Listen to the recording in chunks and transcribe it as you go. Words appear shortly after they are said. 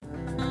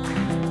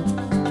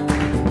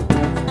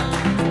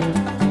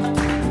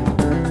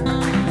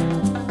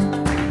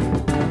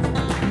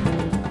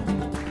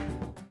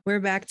We're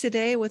back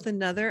today with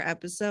another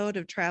episode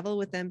of Travel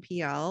with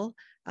MPL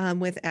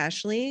with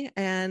Ashley.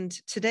 And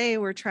today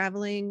we're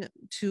traveling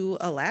to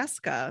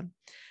Alaska.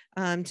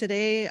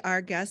 Today,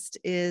 our guest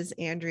is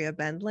Andrea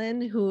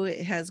Bendlin, who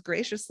has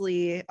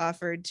graciously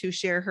offered to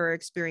share her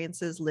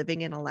experiences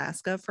living in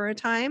Alaska for a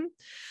time.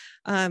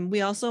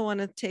 We also want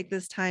to take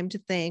this time to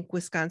thank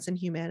Wisconsin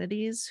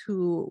Humanities,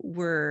 who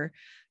were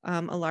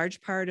a large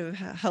part of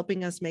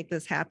helping us make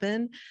this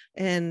happen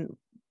and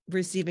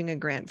receiving a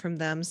grant from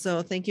them.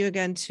 So thank you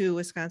again to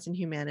Wisconsin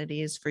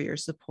Humanities for your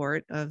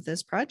support of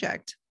this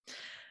project.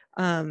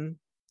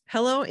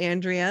 Hello,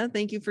 Andrea.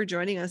 Thank you for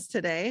joining us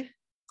today.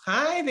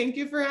 Hi, thank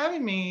you for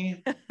having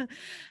me.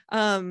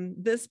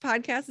 This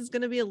podcast is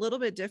going to be a little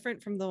bit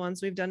different from the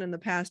ones we've done in the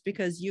past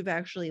because you've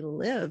actually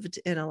lived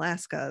in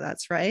Alaska.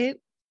 That's right.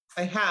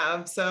 I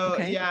have. So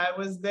Okay. yeah, I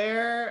was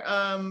there.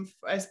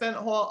 I spent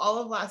all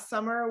of last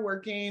summer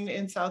working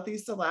in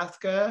Southeast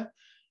Alaska.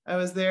 I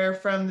was there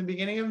from the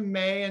beginning of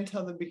May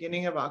until the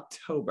beginning of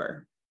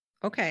October.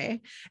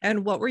 Okay.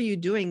 And what were you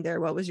doing there?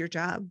 What was your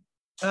job?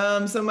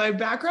 So my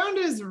background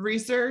is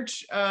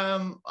research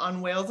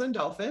on whales and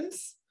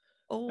dolphins.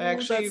 Oh,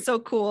 that's so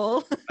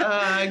cool.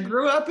 I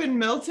grew up in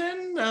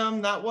Milton.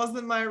 That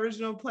wasn't my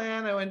original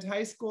plan. I went to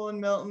high school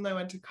in Milton. I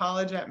went to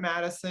college at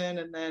Madison,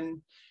 and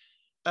then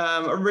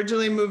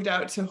originally moved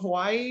out to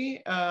Hawaii.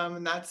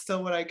 And that's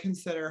still what I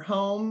consider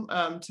home,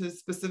 to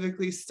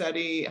specifically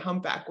study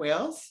humpback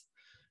whales.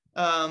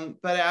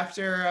 But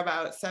after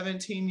about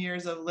 17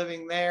 years of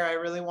living there, I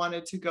really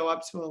wanted to go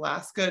up to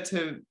Alaska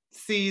to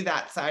see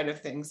that side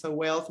of things. So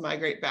whales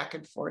migrate back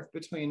and forth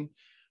between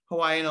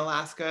Hawaii and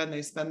Alaska, and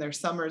they spend their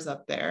summers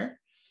up there.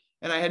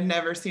 And I had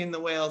never seen the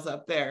whales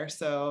up there.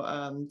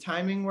 So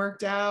timing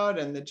worked out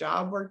and the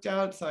job worked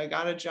out. So I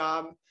got a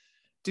job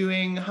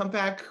doing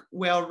humpback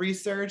whale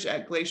research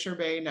at Glacier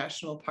Bay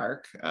National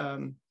Park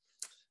in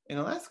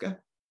Alaska.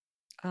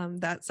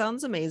 That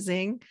sounds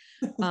amazing.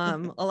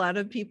 A lot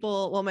of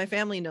people, well, my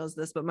family knows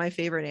this, but my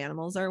favorite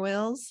animals are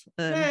whales.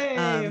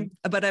 And,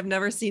 but I've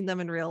never seen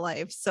them in real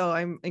life. So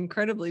I'm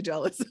incredibly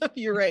jealous of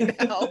you right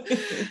now.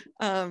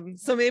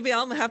 So maybe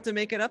I'll have to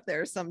make it up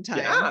there sometime.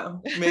 Yeah,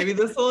 maybe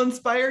this will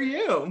inspire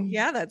you.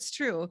 Yeah, that's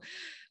true.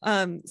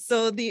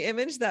 So the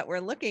image that we're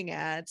looking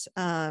at,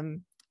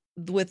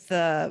 with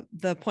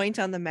the point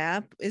on the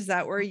map, is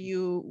that where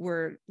you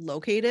were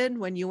located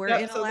when you were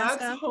in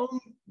Alaska? So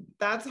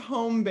that's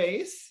home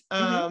base.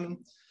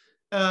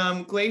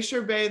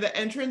 Glacier Bay, the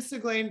entrance to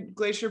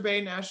Glacier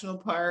Bay National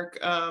Park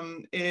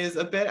is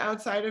a bit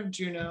outside of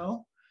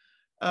Juneau.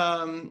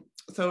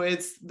 So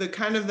it's the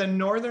kind of the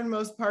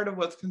northernmost part of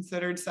what's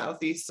considered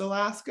Southeast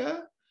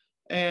Alaska.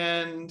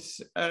 And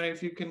I don't know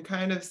if you can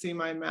kind of see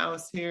my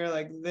mouse here,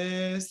 like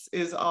this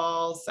is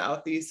all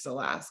Southeast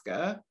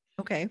Alaska.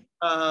 Okay.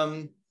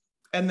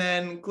 And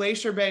then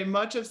Glacier Bay,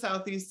 much of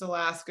Southeast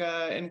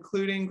Alaska,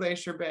 including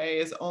Glacier Bay,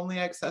 is only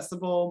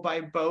accessible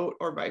by boat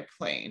or by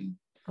plane.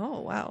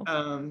 Oh, wow.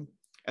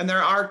 And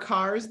there are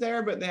cars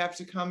there, but they have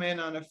to come in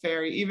on a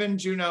ferry. Even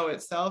Juneau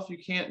itself, you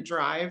can't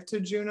drive to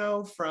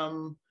Juneau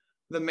from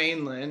the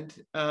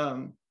mainland.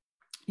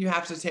 You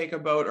have to take a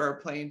boat or a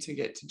plane to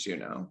get to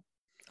Juneau.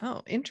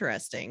 Oh,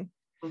 interesting.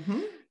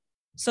 Mm-hmm.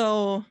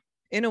 So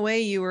in a way,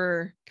 you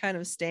were kind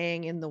of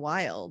staying in the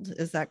wild.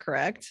 Is that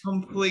correct?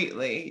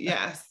 Completely,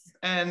 yes.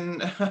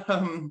 And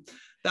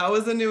that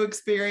was a new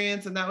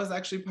experience. And that was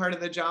actually part of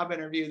the job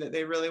interview, that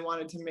they really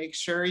wanted to make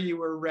sure you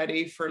were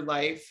ready for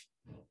life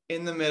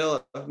in the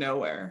middle of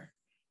nowhere.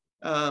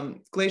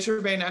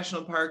 Glacier Bay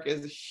National Park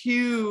is a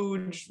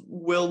huge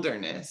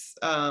wilderness.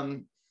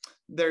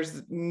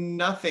 There's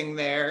nothing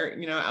there,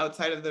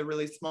 outside of the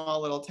really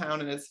small little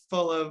town, and it's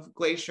full of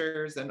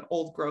glaciers and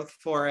old growth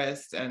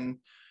forest and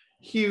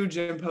huge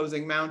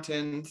imposing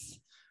mountains,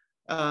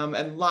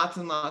 and lots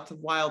of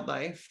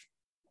wildlife.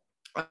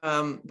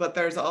 But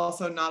there's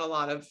also not a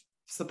lot of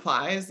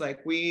supplies. I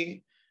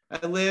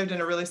lived in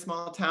a really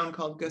small town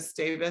called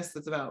Gustavus.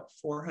 That's about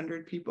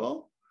 400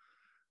 people.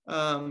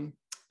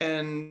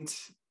 And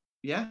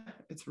yeah,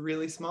 it's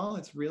really small.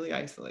 It's really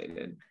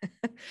isolated.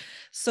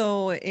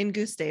 So in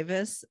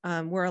Gustavus,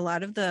 were a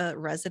lot of the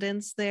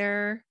residents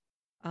there,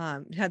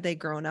 had they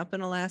grown up in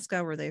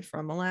Alaska? Were they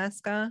from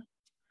Alaska?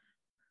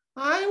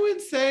 I would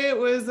say it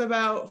was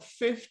about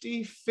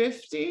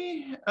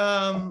 50-50.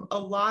 A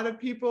lot of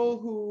people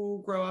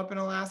who grow up in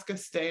Alaska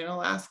stay in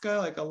Alaska.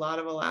 Like, a lot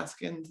of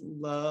Alaskans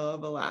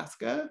love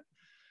Alaska.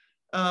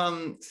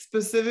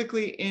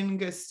 Specifically in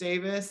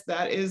Gustavus,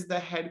 that is the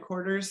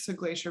headquarters to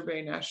Glacier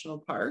Bay National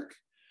Park.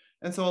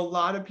 And so a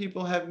lot of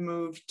people have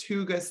moved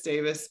to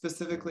Gustavus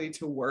specifically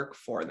to work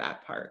for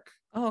that park.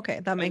 Oh, okay.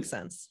 That makes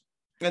sense.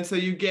 And so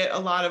you get a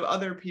lot of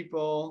other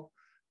people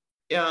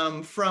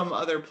from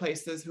other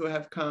places who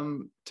have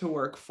come to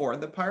work for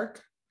the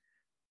park.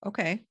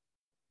 Okay.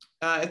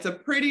 It's a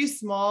pretty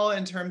small,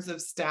 in terms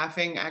of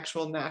staffing,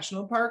 actual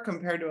national park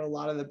compared to a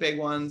lot of the big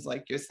ones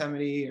like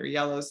Yosemite or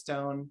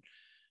Yellowstone.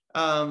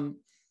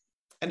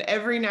 And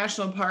every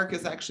national park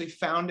is actually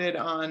founded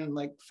on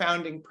like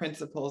founding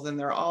principles, and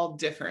they're all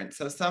different.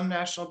 So some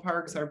national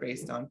parks are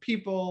based on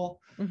people,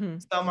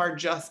 some are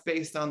just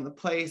based on the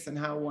place and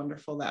how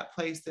wonderful that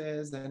place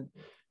is. And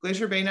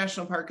Glacier Bay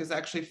National Park is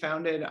actually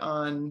founded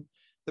on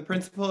the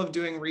principle of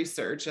doing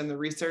research, and the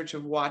research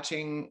of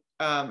watching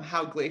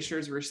how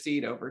glaciers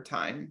recede over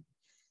time.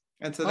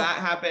 And so that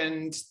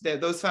happened,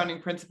 those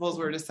founding principles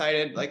were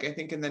decided, like, I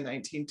think in the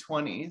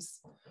 1920s.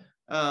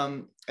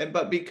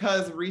 But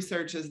because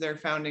research is their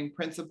founding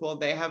principle,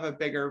 they have a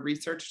bigger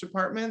research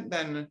department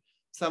than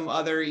some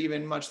other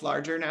even much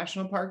larger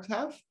national parks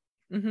have.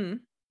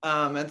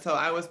 And so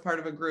I was part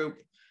of a group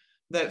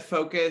that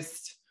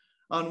focused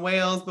on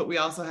whales, but we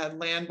also had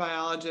land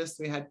biologists,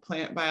 we had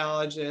plant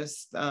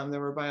biologists,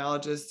 there were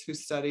biologists who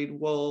studied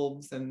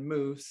wolves and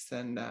moose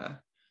and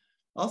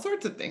all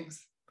sorts of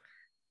things.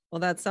 Well,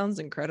 that sounds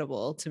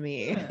incredible to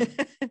me.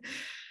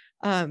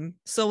 Yeah.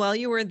 So while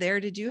you were there,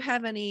 did you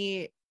have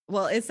any,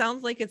 well, it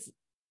sounds like it's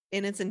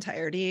in its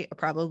entirety,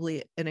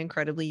 probably an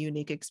incredibly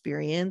unique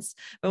experience,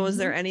 but was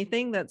there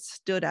anything that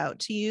stood out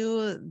to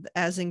you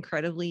as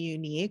incredibly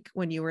unique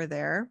when you were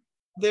there?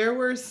 There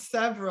were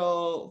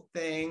several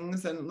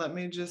things, and let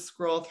me just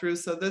scroll through.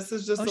 So this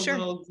is just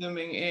little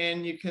zooming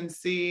in. You can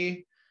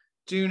see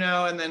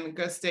Juneau and then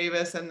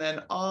Gustavus, and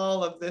then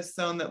all of this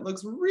zone that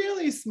looks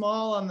really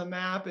small on the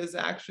map is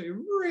actually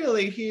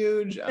really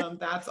huge.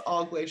 That's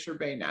all Glacier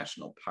Bay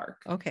National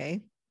Park.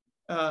 Okay.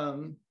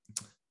 And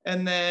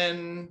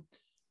then,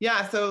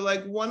 yeah, so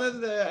like one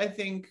of the, I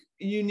think,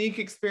 unique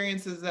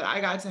experiences that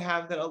I got to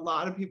have that a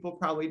lot of people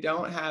probably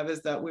don't have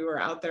is that we were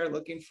out there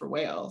looking for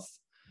whales.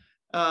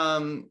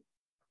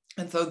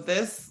 And so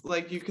this,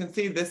 like you can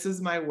see, this is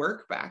my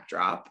work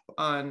backdrop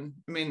on,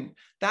 I mean,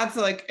 that's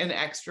like an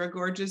extra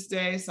gorgeous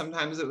day.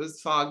 Sometimes it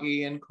was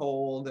foggy and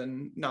cold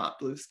and not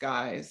blue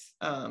skies.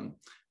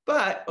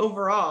 But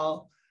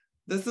overall,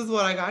 this is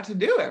what I got to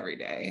do every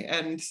day.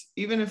 And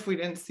even if we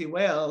didn't see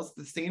whales,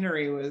 the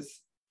scenery was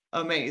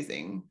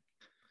amazing.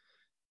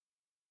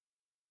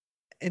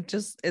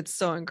 It's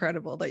so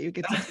incredible that you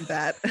get to do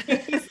that.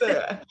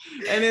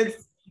 And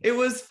it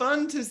was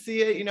fun to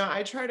see it. You know,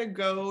 I try to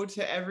go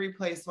to every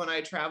place when I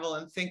travel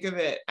and think of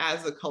it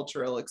as a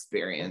cultural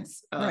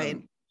experience.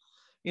 Right.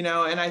 You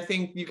know, and I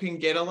think you can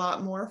get a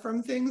lot more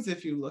from things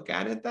if you look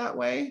at it that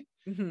way.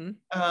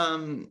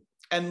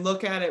 And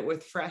look at it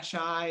with fresh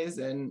eyes.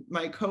 And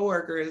my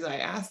coworkers, I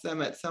asked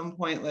them at some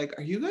point, like,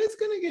 are you guys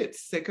going to get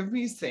sick of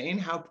me saying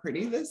how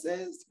pretty this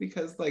is?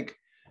 Because like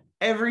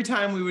every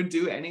time we would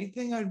do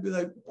anything, I'd be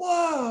like,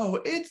 whoa,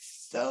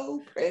 it's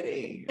so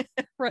pretty.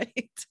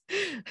 Right.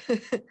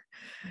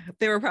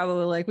 They were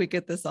probably like, we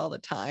get this all the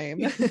time.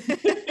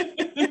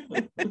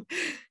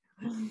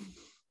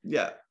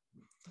 Yeah.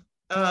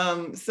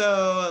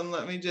 So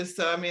let me just,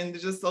 I mean,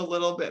 just a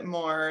little bit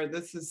more.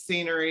 This is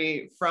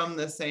scenery from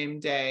the same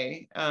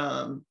day.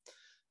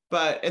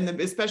 But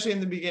especially in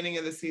the beginning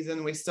of the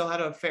season, we still had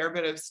a fair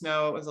bit of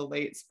snow. It was a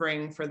late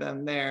spring for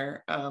them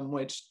there,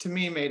 which to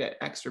me made it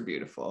extra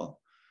beautiful.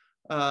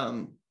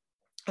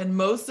 And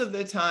most of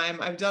the time,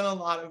 I've done a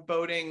lot of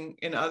boating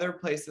in other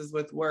places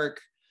with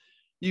work.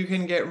 You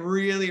can get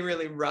really,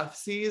 really rough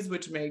seas,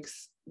 which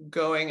makes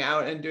going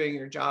out and doing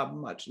your job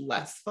much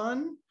less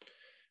fun.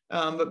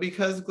 But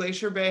because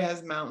Glacier Bay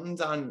has mountains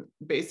on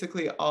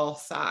basically all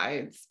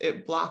sides,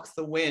 it blocks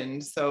the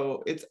wind.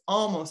 So it's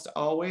not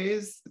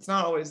always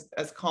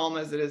as calm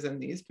as it is in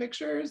these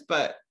pictures,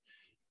 but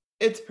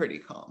it's pretty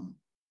calm.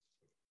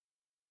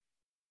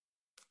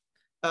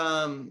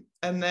 And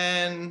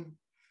then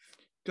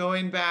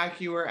going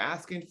back, you were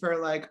asking for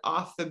like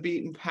off the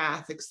beaten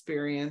path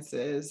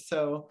experiences.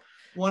 So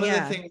one of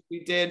the things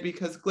we did,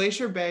 because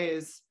Glacier Bay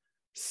is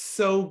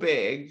so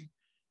big,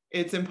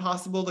 it's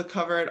impossible to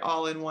cover it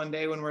all in one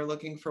day when we're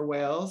looking for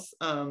whales.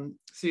 So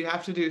you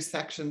have to do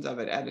sections of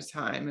it at a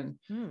time.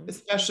 And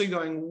especially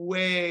going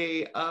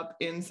way up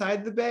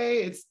inside the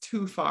bay, it's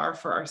too far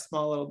for our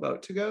small little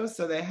boat to go.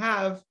 So they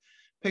have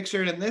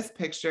pictured in this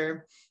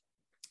picture,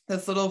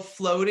 this little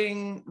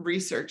floating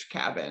research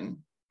cabin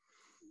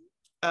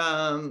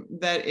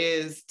that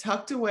is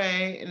tucked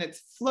away, and it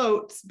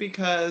floats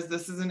because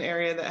this is an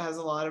area that has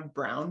a lot of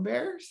brown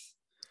bears.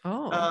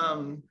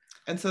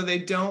 And so they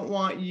didn't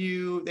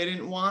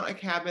want a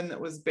cabin that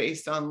was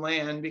based on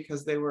land,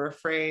 because they were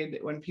afraid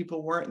that when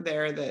people weren't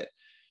there that,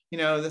 you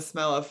know, the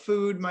smell of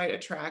food might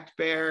attract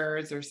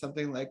bears or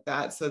something like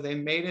that. So they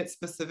made it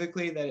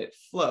specifically that it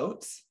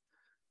floats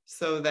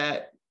so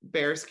that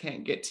bears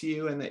can't get to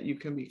you and that you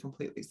can be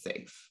completely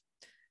safe.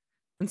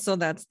 And so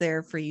that's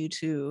there for you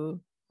to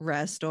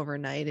rest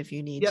overnight if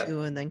you need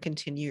to, and then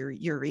continue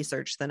your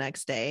research the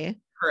next day.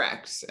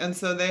 Correct. And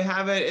so they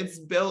have it's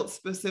built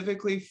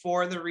specifically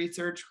for the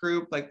research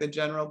group. Like the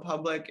general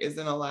public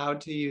isn't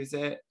allowed to use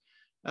it.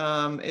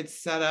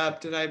 It's set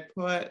up,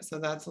 so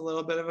that's a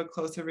little bit of a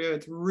closer view.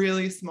 It's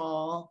really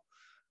small.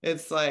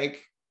 It's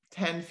like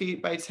 10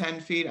 feet by 10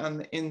 feet on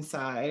the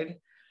inside.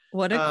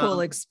 What a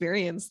cool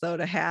experience though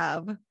to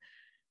have.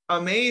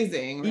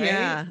 Amazing, right?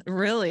 Yeah,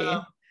 really.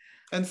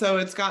 And so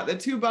it's got the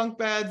 2 bunk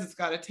beds, it's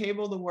got a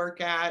table to work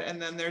at, and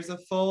then there's a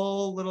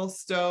full little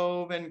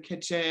stove and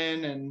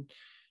kitchen, and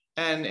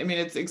I mean,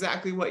 it's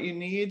exactly what you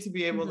need to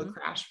be able to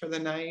crash for the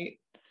night.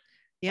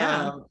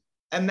 Yeah.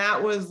 And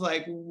that was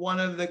like one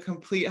of the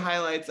complete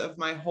highlights of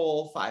my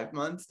whole 5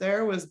 months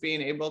there, was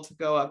being able to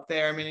go up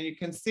there. I mean, you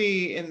can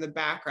see in the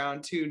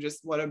background too,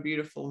 just what a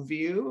beautiful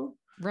view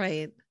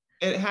Right.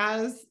 it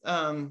has.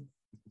 And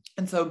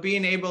so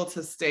being able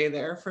to stay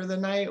there for the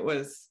night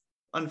was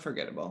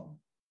unforgettable.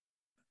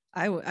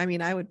 I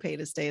mean, I would pay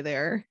to stay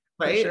there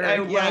for Right. sure.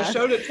 When I Yeah.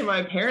 showed it to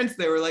my parents,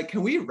 they were like,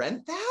 can we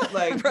rent that?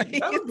 Like, Right.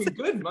 that would be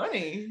good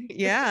money.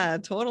 Yeah,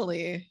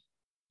 totally.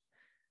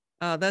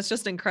 That's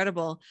just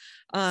incredible.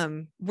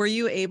 Were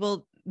you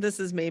able, this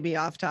is maybe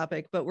off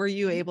topic, but were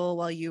you able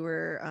while you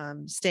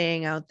were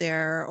staying out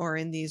there or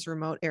in these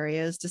remote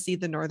areas to see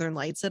the Northern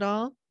Lights at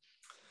all?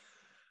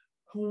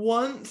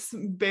 Once,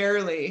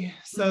 barely.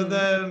 So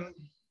the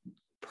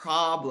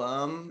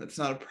problem, it's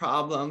not a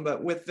problem,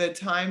 but with the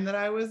time that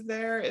I was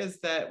there, is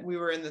that we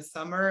were in the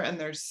summer and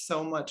there's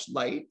so much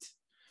light.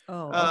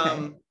 Oh,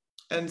 okay.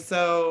 And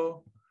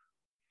so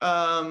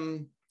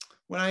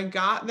when I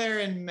got there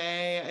in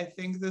May, I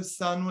think the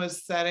sun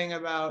was setting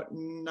about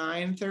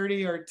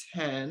 9:30 or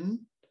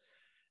 10.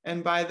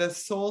 And by the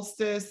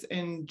solstice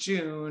in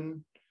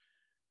June,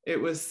 it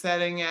was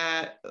setting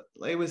at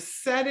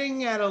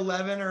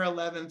 11 or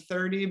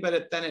 11:30,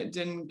 but then it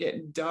didn't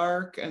get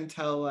dark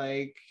until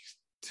like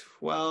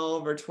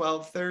 12 or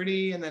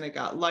 12:30, and then it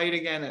got light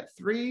again at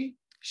 3.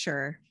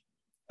 Sure.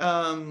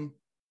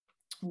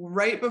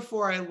 Right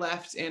before I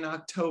left in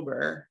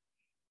October,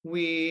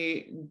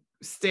 we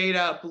stayed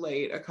up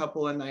late a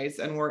couple of nights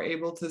and were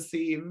able to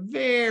see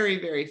very,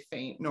 very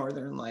faint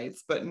northern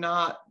lights, but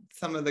not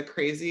some of the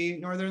crazy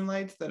northern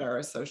lights that are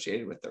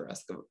associated with the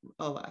rest of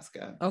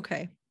Alaska.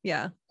 Okay.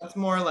 Yeah. That's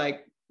more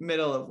like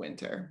middle of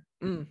winter.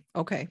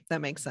 Okay.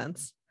 That makes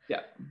sense.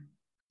 Yeah.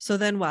 So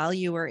then while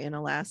you were in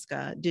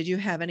Alaska, did you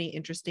have any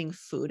interesting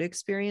food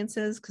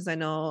experiences? Because I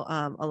know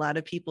a lot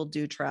of people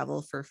do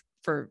travel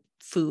for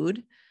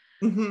food.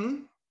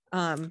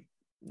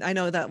 I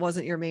know that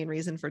wasn't your main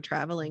reason for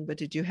traveling, but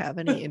did you have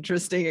any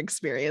interesting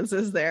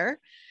experiences there?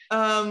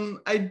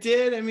 I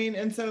did. I mean,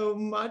 and so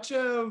much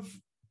of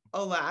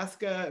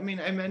Alaska, I mean,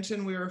 I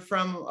mentioned we were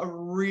from a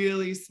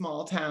really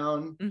small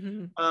town.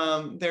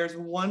 There's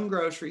one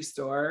grocery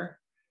store.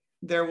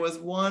 There was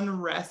one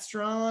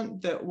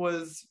restaurant that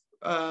was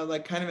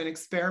like kind of an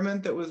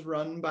experiment that was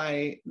run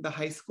by the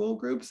high school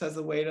groups as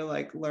a way to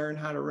like learn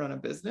how to run a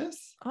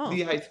business.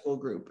 The high school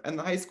group, and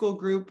the high school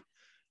group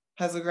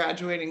has a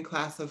graduating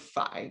class of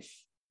 5.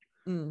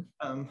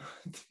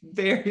 It's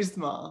very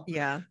small.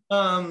 Yeah.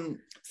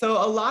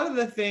 So a lot of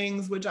the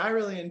things which I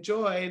really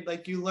enjoyed,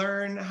 like you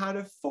learn how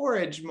to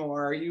forage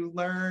more, you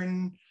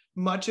learn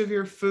much of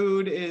your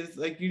food is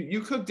like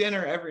you cook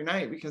dinner every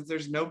night because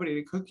there's nobody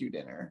to cook you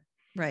dinner.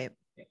 Right.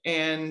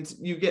 And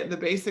you get the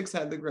basics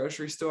at the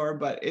grocery store,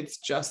 but it's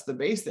just the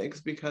basics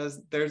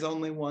because there's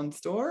only one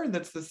store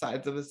that's the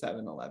size of a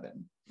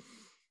 7-Eleven.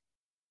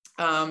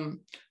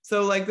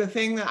 So like the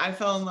thing that I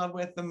fell in love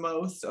with the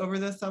most over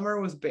the summer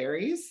was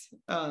berries.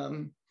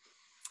 And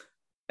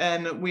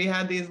we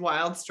had these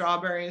wild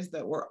strawberries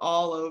that were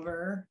all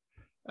over.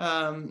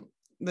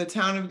 The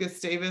town of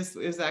Gustavus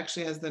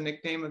actually has the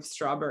nickname of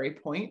Strawberry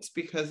Point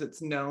because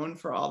it's known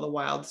for all the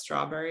wild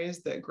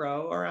strawberries that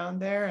grow around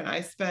there. And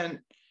I spent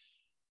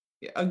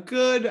a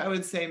good, I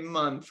would say,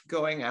 month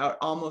going out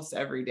almost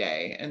every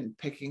day and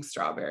picking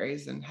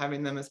strawberries and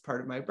having them as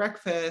part of my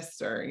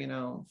breakfast or, you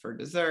know, for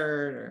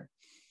dessert or.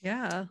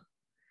 Yeah.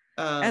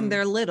 And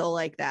they're little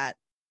like that.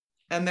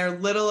 And they're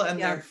little and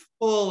they're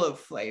full of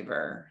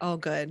flavor. Oh,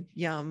 good.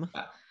 Yum.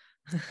 Yeah.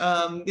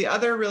 The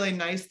other really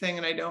nice thing,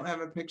 and I don't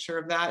have a picture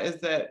of that, is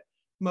that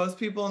most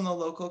people in the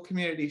local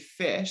community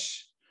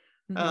fish.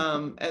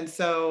 And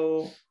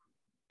so,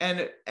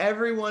 and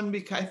everyone,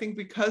 I think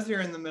because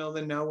you're in the middle of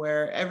the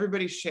nowhere,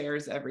 everybody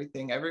shares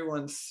everything.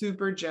 Everyone's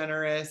super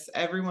generous.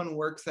 Everyone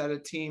works at a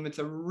team. It's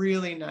a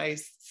really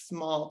nice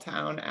small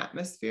town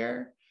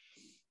atmosphere.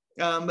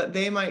 But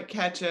they might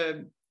catch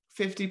a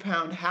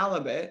 50-pound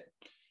halibut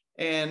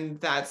and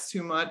that's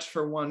too much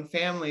for one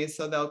family.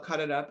 So they'll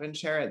cut it up and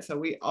share it. So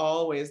we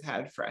always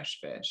had fresh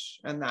fish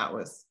and that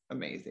was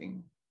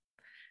amazing.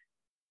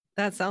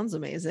 That sounds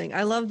amazing.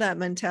 I love that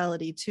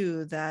mentality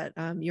too, that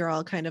you're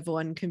all kind of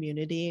one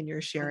community and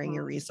you're sharing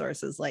your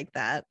resources like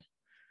that.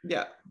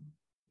 Yeah.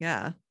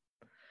 Yeah.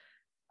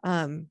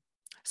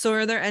 So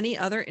are there any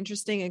other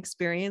interesting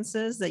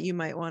experiences that you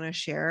might want to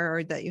share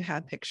or that you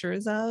have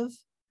pictures of?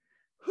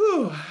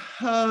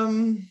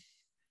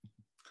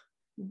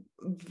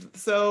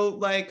 So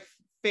like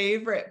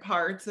favorite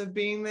parts of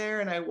being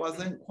there, and I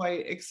wasn't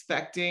quite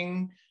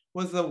expecting,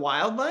 was the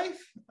wildlife.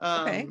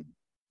 Okay.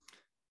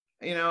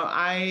 You know,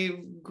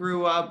 I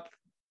grew up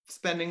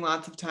spending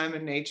lots of time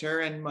in nature,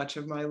 and much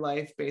of my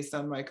life based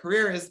on my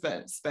career is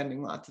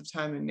spending lots of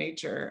time in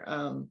nature.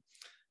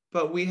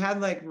 But we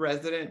had like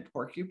resident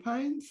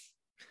porcupines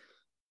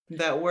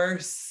that were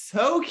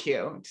so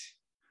cute.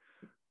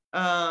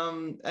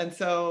 And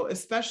so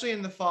especially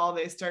in the fall,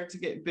 they start to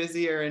get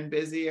busier and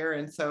busier.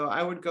 And so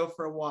I would go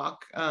for a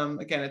walk.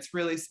 Again, it's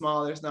really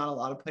small. There's not a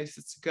lot of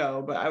places to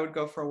go, but I would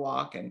go for a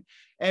walk and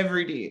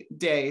every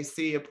day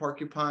see a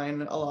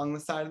porcupine along the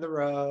side of the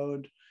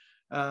road,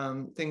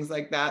 things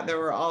like that. There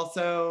were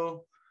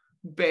also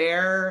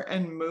bear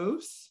and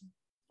moose.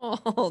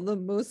 Oh, the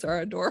moose are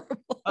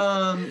adorable.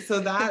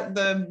 So that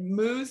the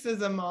moose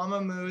is a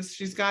mama moose.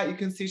 You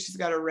can see she's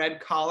got a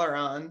red collar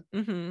on.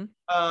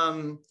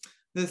 Mm-hmm.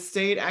 The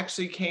state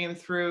actually came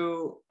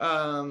through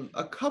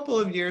a couple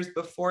of years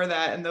before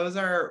that, and those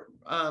are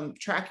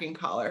tracking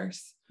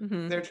collars.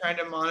 Mm-hmm. They're trying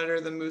to monitor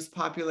the moose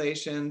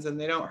populations, and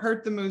they don't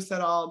hurt the moose at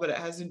all, but it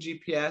has a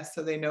GPS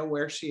so they know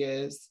where she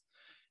is.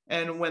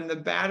 And when the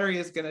battery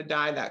is going to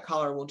die, that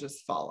collar will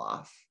just fall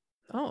off.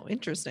 Oh,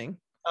 interesting.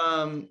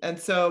 And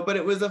so, but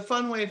it was a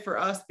fun way for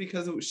us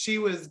because she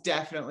was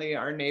definitely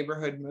our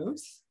neighborhood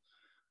moose.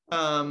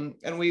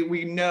 And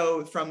we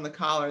know from the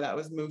collar that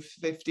was Moose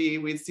 50.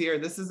 We'd see her.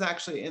 This is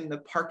actually in the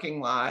parking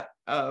lot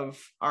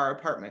of our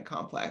apartment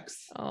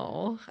complex.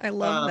 Oh, I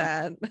love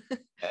that.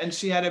 And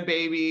she had a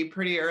baby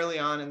pretty early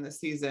on in the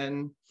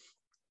season.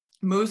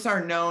 Moose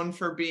are known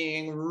for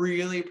being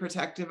really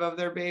protective of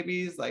their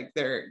babies. Like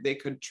they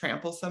could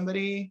trample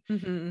somebody.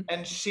 Mm-hmm.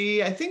 And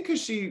she, I think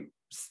because she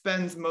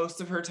spends most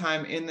of her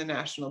time in the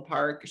national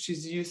park,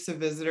 she's used to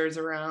visitors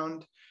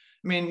around.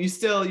 I mean,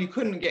 you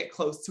couldn't get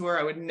close to her.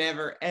 I would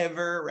never,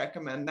 ever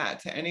recommend that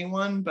to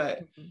anyone,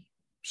 but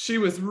she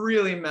was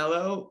really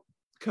mellow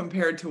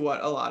compared to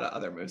what a lot of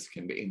other moose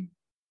can be.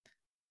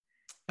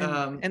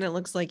 And it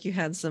looks like you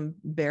had some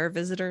bear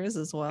visitors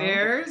as well.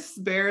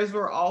 Bears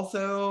were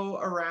also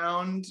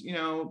around,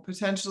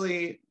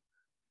 potentially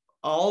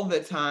all the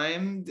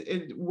time.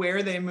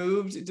 Where they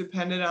moved, it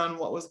depended on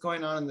what was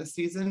going on in the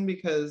season,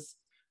 because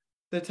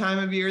the time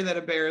of year that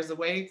a bear is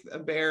awake, a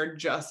bear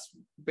just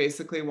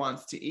basically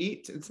wants to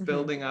eat. It's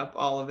building up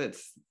all of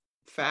its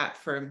fat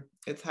for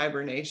its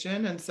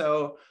hibernation. And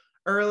so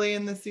early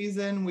in the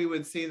season, we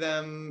would see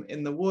them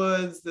in the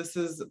woods. This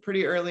is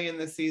pretty early in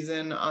the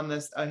season on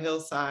a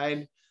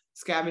hillside,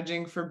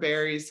 scavenging for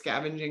berries,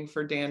 scavenging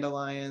for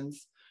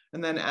dandelions.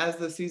 And then as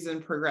the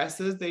season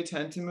progresses, they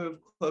tend to move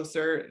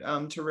closer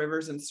to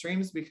rivers and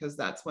streams because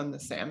that's when the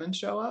salmon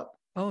show up.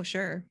 Oh,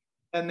 sure.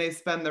 And they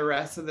spend the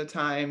rest of the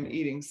time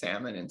eating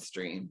salmon in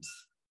streams.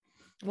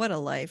 What a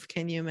life.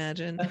 Can you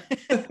imagine?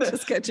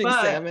 Just catching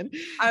salmon.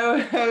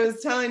 I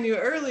was telling you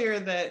earlier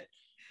that,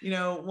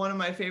 one of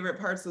my favorite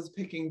parts was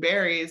picking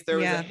berries. There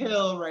was a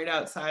hill right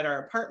outside our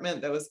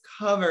apartment that was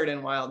covered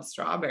in wild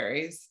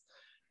strawberries.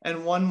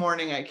 And one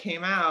morning I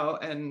came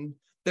out and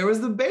there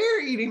was the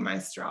bear eating my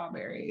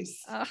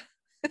strawberries. And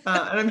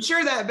I'm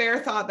sure that bear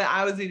thought that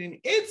I was eating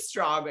its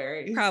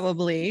strawberries.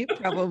 Probably.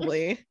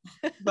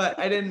 But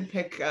I didn't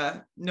pick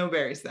no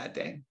berries that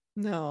day.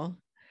 No.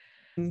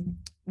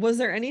 Was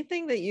there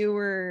anything that you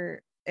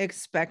were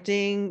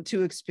expecting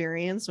to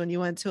experience when you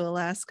went to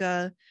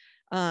Alaska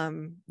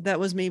that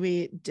was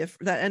maybe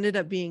different, that ended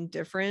up being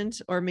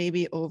different or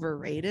maybe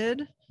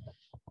overrated?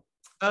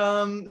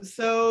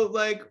 So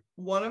like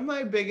one of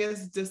my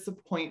biggest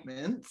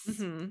disappointments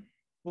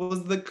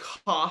was the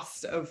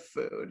cost of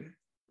food.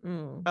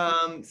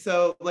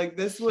 So like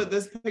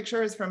this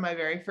picture is from my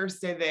very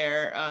first day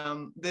there.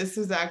 This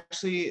is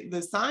actually,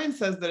 the sign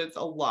says that it's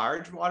a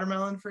large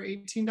watermelon for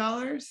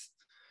 $18.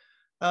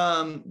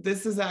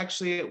 This is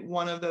actually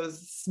one of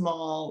those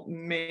small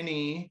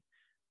mini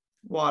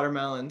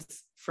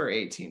watermelons for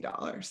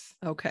 $18.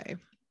 Okay.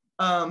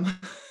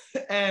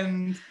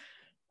 And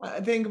I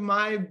think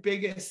my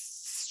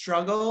biggest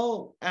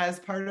struggle as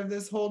part of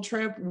this whole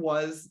trip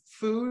was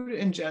food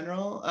in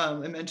general.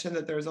 I mentioned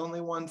that there's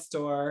only one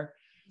store.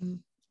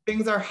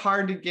 Things are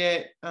hard to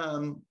get.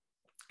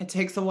 It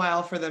takes a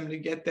while for them to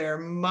get there.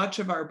 Much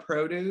of our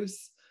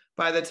produce,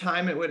 by the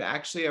time it would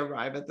actually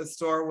arrive at the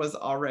store, was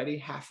already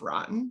half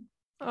rotten.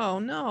 Oh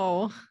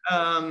no.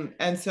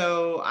 And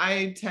so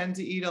I tend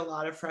to eat a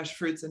lot of fresh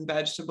fruits and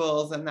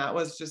vegetables, and that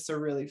was just a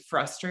really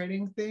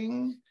frustrating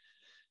thing.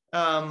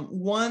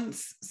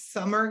 Once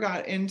summer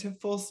got into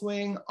full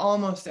swing,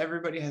 almost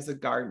everybody has a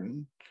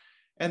garden,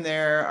 and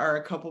there are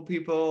a couple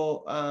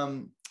people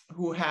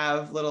who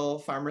have little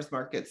farmers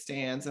market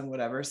stands and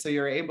whatever. So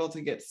you're able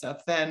to get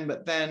stuff then,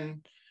 but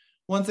then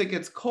once it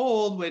gets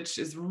cold, which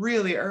is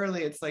really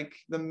early, it's like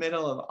the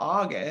middle of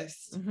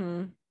August,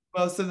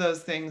 most of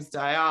those things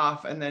die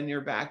off. And then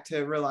you're back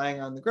to relying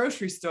on the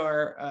grocery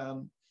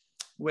store,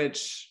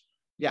 which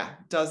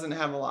doesn't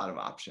have a lot of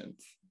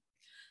options.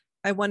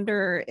 I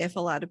wonder if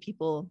a lot of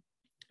people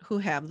who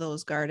have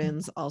those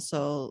gardens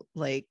also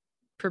like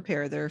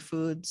prepare their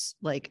foods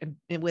like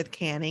with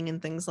canning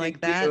and things like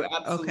that.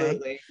 Absolutely.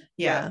 Okay.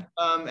 Yeah.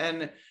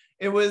 And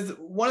it was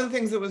one of the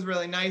things that was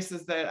really nice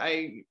is that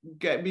I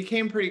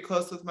became pretty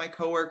close with my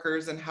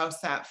coworkers and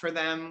house sat for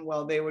them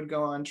while they would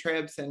go on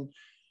trips. And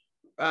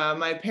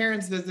my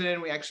parents visited,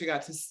 and we actually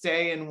got to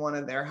stay in one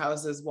of their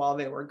houses while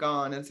they were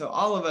gone. And so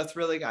all of us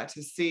really got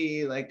to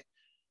see like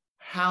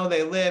how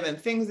they live and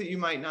things that you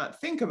might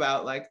not think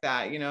about like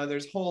that. You know,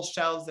 there's whole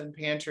shelves and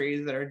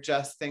pantries that are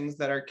just things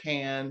that are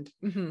canned.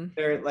 Mm-hmm.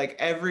 They're like,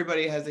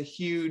 everybody has a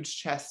huge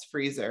chest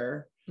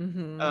freezer.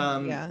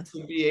 Yeah.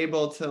 To be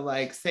able to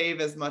like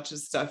save as much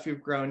as stuff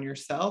you've grown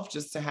yourself,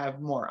 just to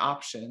have more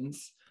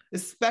options,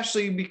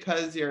 especially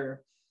because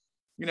you're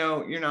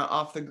not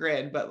off the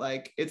grid, but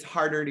like it's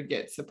harder to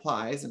get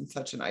supplies in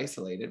such an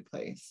isolated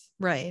place.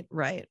 Right.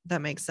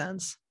 That makes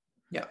sense.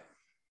 Yeah.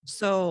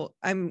 So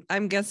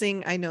I'm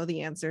guessing I know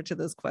the answer to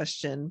this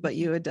question, but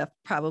you would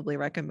probably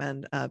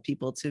recommend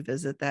people to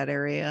visit that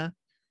area.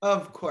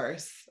 Of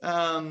course.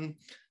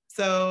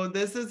 So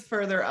this is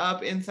further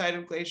up inside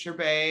of Glacier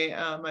Bay.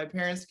 My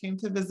parents came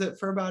to visit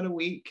for about a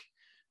week,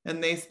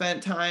 and they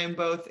spent time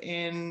both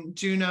in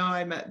Juneau.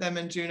 I met them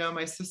in Juneau.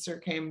 My sister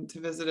came to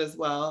visit as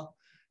well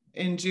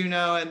in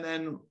Juneau, and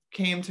then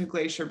came to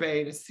Glacier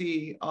Bay to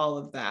see all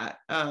of that.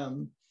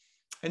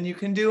 And you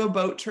can do a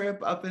boat trip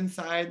up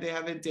inside. They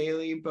have a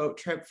daily boat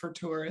trip for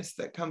tourists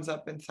that comes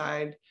up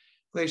inside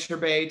Glacier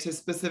Bay to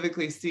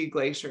specifically see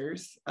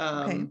glaciers.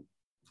 Okay.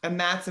 And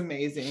that's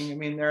amazing. I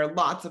mean, there are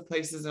lots of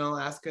places in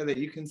Alaska that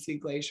you can see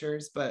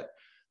glaciers, but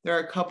there are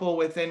a couple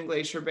within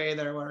Glacier Bay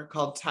that are what are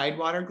called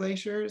tidewater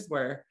glaciers,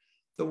 where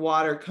the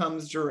water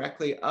comes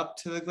directly up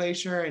to the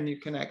glacier and you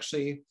can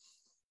actually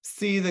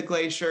see the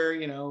glacier,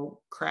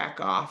 crack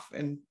off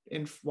and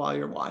while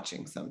you're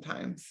watching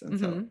sometimes. And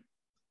so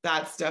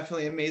that's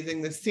definitely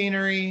amazing. The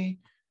scenery,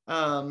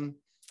 the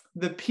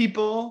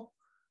people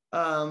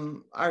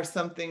are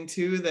something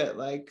too, that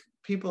like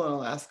people in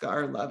Alaska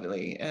are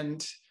lovely,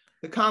 and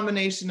the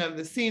combination of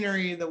the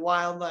scenery, the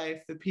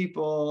wildlife, the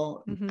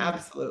people,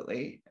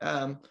 absolutely.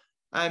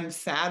 I'm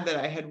sad that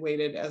I had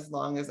waited as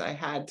long as I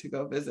had to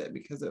go visit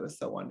because it was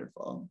so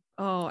wonderful.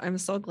 Oh, I'm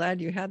so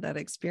glad you had that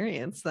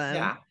experience then.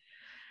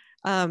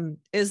 Yeah.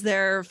 Is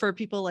there, for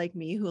people like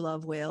me who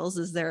love whales,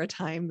 is there a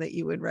time that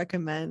you would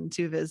recommend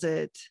to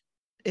visit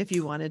if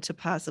you wanted to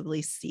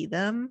possibly see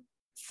them?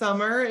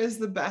 Summer is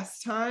the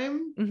best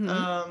time.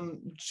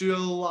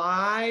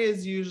 July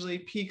is usually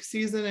peak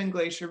season in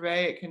Glacier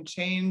Bay. It can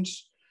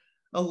change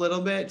a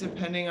little bit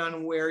depending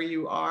on where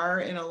you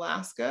are in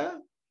Alaska.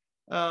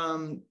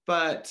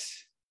 But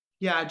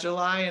yeah,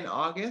 July and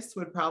August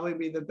would probably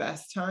be the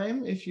best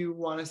time if you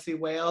want to see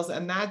whales.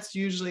 And that's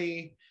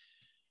usually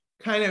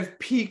kind of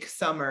peak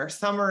summer.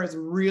 Summer is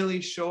really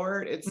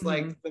short. It's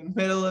like the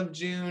middle of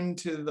June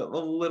to the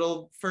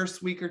little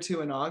first week or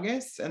two in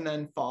August, and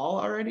then fall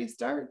already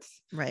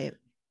starts. Right.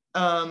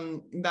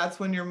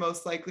 That's when you're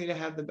most likely to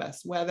have the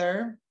best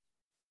weather.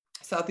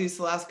 Southeast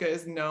Alaska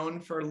is known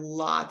for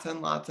lots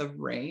and lots of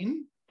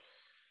rain.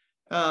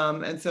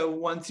 And so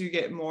once you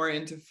get more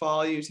into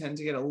fall, you tend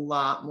to get a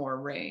lot more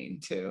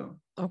rain too.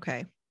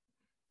 Okay.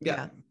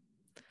 Yeah.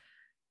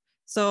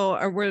 So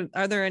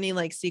are there any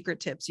like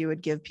secret tips you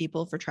would give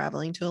people for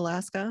traveling to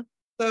Alaska?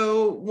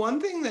 So one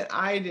thing that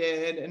I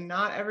did, and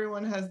not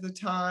everyone has the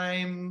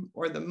time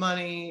or the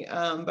money,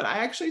 but I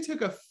actually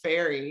took a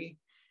ferry.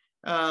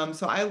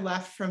 So I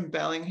left from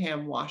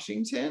Bellingham,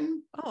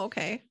 Washington. Oh,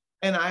 okay.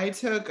 And I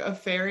took a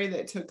ferry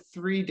that took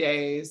 3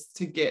 days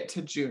to get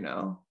to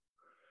Juneau.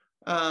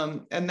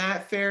 And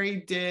that ferry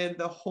did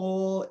the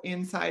whole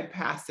inside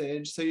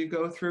passage. So you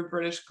go through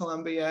British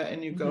Columbia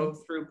and you go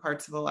through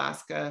parts of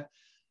Alaska.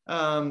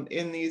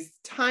 In these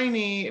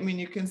tiny, I mean,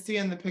 you can see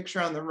in the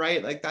picture on the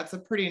right, like that's a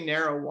pretty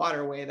narrow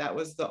waterway. That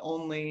was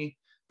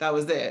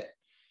it.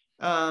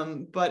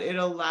 But it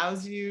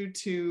allows you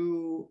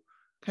to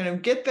kind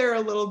of get there a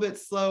little bit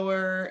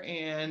slower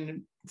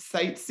and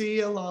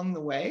sightsee along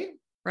the way.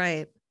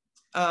 Right.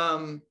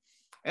 And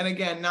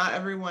again, not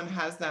everyone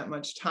has that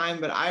much time,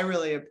 but I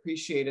really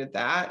appreciated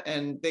that.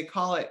 And they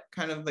call it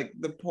kind of like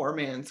the poor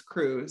man's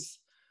cruise.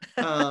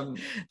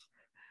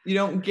 You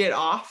don't get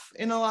off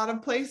in a lot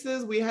of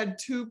places. We had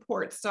 2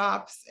 port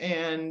stops,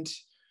 and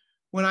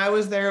when I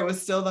was there, it was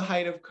still the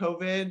height of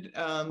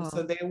COVID.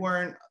 So they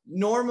weren't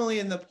normally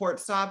in the port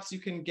stops. You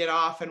can get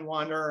off and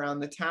wander around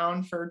the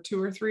town for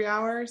 2 or 3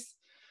 hours.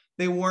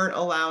 They weren't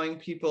allowing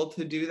people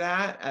to do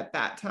that at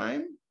that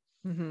time.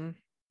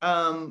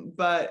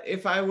 But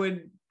if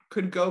I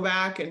could go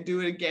back and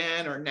do it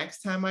again, or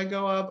next time I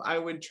go up, I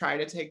would try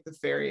to take the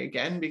ferry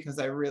again, because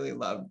I really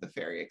loved the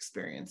ferry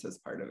experience as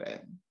part of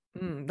it.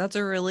 That's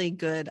a really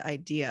good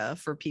idea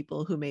for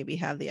people who maybe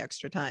have the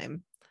extra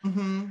time.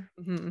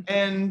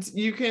 And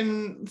you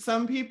can,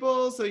 some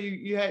people, so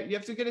you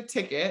have to get a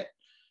ticket,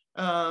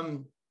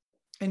 and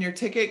your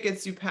ticket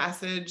gets you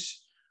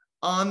passage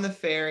on the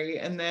ferry.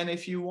 And then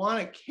if you want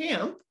to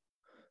camp,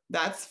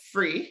 that's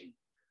free.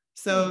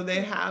 So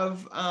they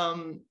have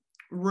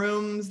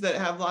rooms that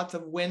have lots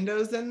of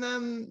windows in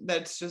them.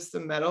 That's just a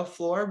metal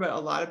floor, but a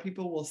lot of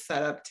people will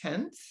set up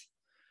tents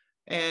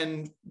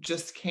and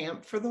just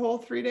camp for the whole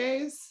 3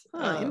 days.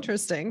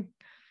 Interesting.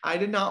 I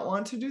did not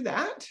want to do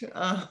that.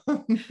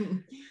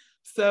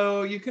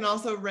 So you can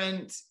also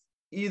rent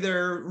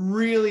either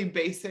really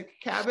basic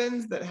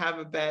cabins that have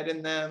a bed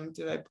in them.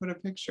 Did I put a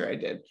picture? I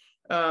did.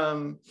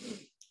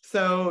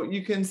 So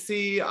you can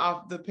see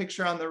off the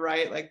picture on the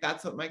right, like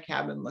that's what my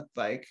cabin looked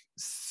like.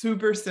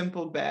 Super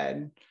simple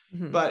bed,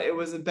 but it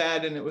was a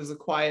bed and it was a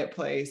quiet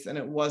place, and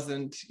it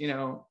wasn't,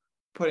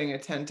 putting a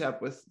tent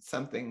up with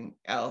something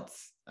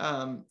else.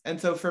 And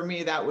so for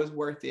me, that was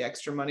worth the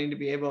extra money to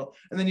be able,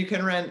 and then you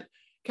can rent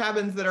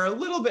cabins that are a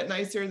little bit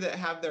nicer that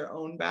have their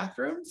own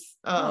bathrooms.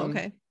 Oh,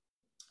 okay.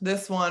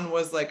 This one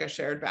was like a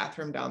shared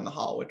bathroom down the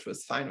hall, which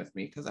was fine with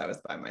me because I was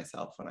by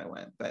myself when I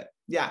went. But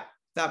yeah,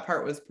 that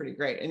part was pretty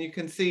great. And you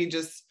can see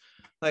just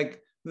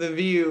like the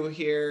view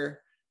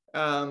here,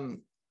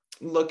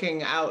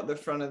 looking out the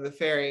front of the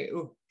ferry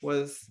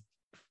was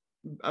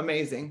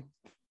amazing.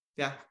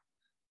 Yeah.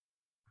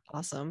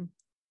 Awesome.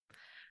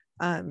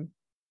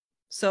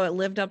 So it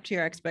lived up to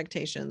your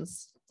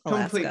expectations,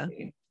 Alaska.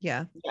 Completely.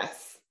 Yeah.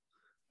 Yes.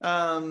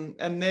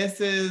 And this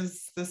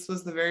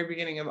was the very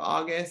beginning of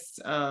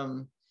August.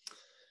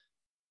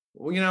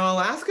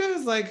 Alaska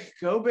is like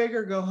go big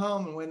or go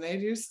home. And when they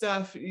do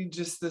stuff,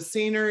 the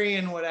scenery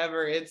and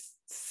whatever, it's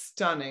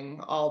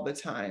stunning all the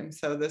time.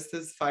 So this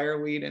is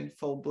fireweed in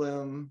full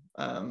bloom.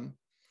 And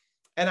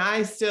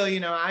I still,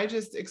 I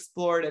just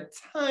explored a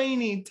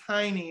tiny,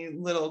 tiny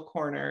little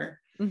corner.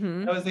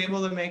 I was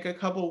able to make a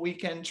couple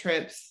weekend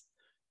trips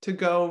to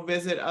go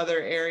visit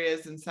other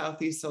areas in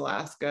Southeast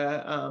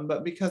Alaska.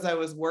 But because I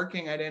was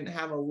working, I didn't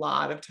have a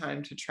lot of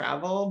time to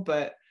travel,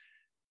 but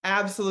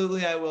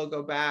absolutely I will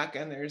go back.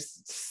 And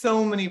there's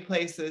so many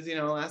places,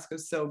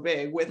 Alaska's so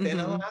big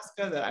within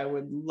Alaska that I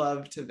would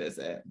love to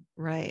visit.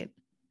 Right.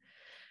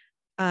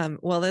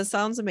 Well, this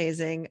sounds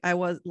amazing.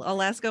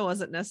 Alaska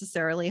wasn't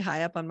necessarily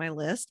high up on my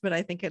list, but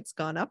I think it's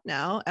gone up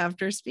now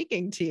after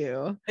speaking to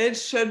you. It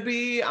should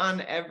be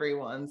on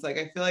everyone's. Like,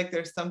 I feel like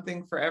there's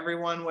something for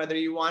everyone, whether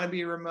you want to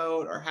be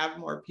remote or have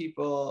more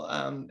people.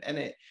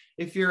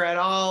 If you're at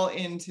all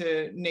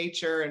into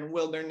nature and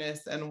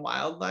wilderness and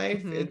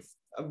wildlife, it's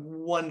a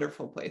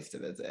wonderful place to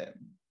visit.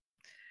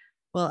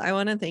 Well, I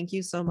want to thank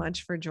you so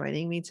much for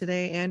joining me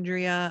today,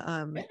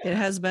 Andrea. It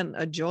has been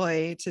a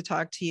joy to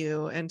talk to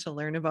you and to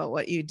learn about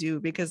what you do,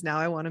 because now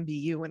I want to be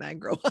you when I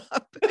grow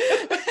up.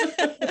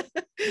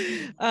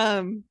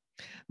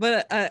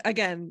 But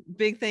again,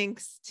 big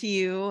thanks to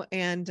you.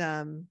 And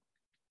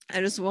I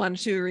just want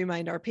to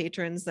remind our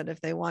patrons that if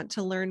they want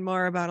to learn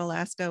more about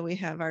Alaska, we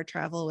have our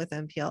Travel with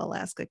MPL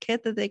Alaska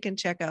kit that they can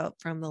check out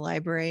from the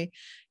library.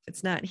 If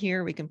it's not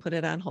here, we can put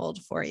it on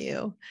hold for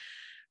you.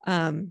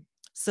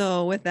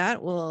 So with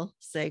that, we'll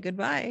say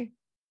goodbye.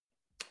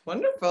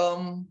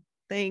 Wonderful.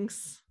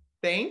 Thanks.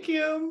 Thank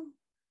you.